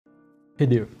Hey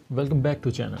there, welcome back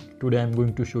to channel. Today I'm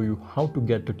going to show you how to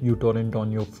get a uTorrent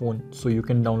on your phone so you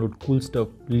can download cool stuff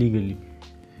legally.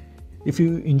 If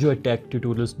you enjoy tech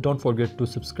tutorials, don't forget to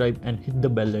subscribe and hit the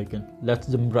bell icon. Let's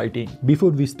jump right in.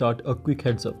 Before we start, a quick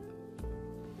heads up.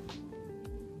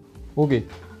 Okay,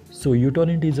 so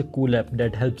uTorrent is a cool app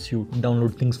that helps you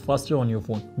download things faster on your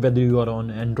phone, whether you are on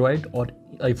Android or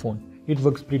iPhone. It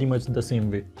works pretty much the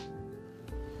same way.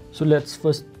 So let's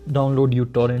first download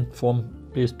uTorrent from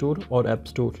Play Store or App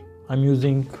Store. I'm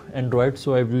using Android,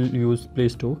 so I will use Play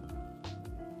Store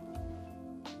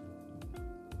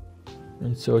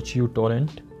and search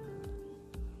uTorrent.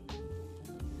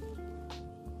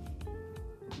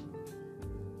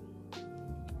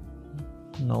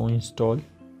 Now install.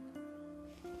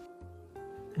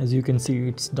 As you can see,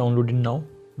 it's downloaded now.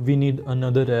 We need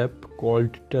another app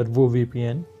called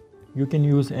turbovpn. You can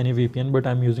use any VPN, but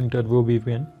I'm using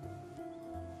turbovpn.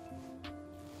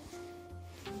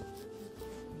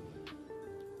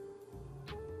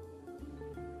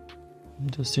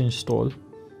 Just install.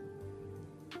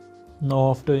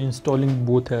 Now after installing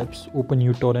both apps, open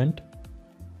uTorrent.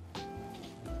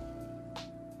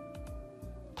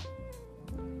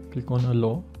 Click on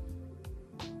allow.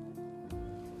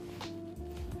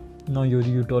 Now your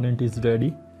uTorrent is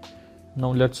ready.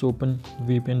 Now let's open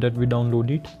VPN that we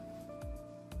downloaded.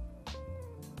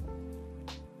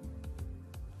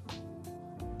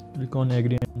 Click on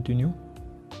agree and continue.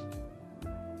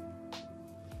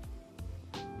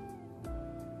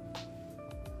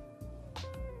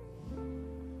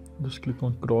 Just click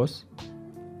on cross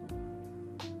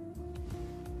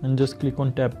and just click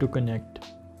on tap to connect.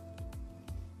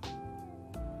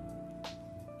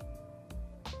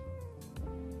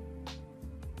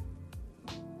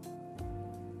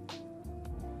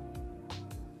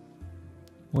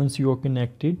 Once you are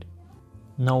connected,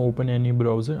 now open any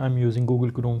browser. I'm using Google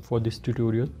Chrome for this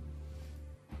tutorial.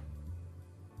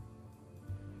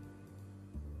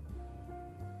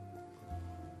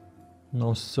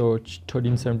 Now search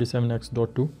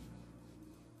 1377x.2.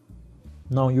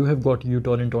 Now you have got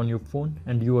uTorrent on your phone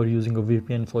and you are using a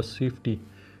VPN for safety,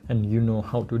 and you know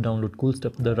how to download cool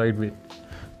stuff the right way.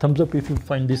 Thumbs up if you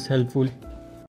find this helpful.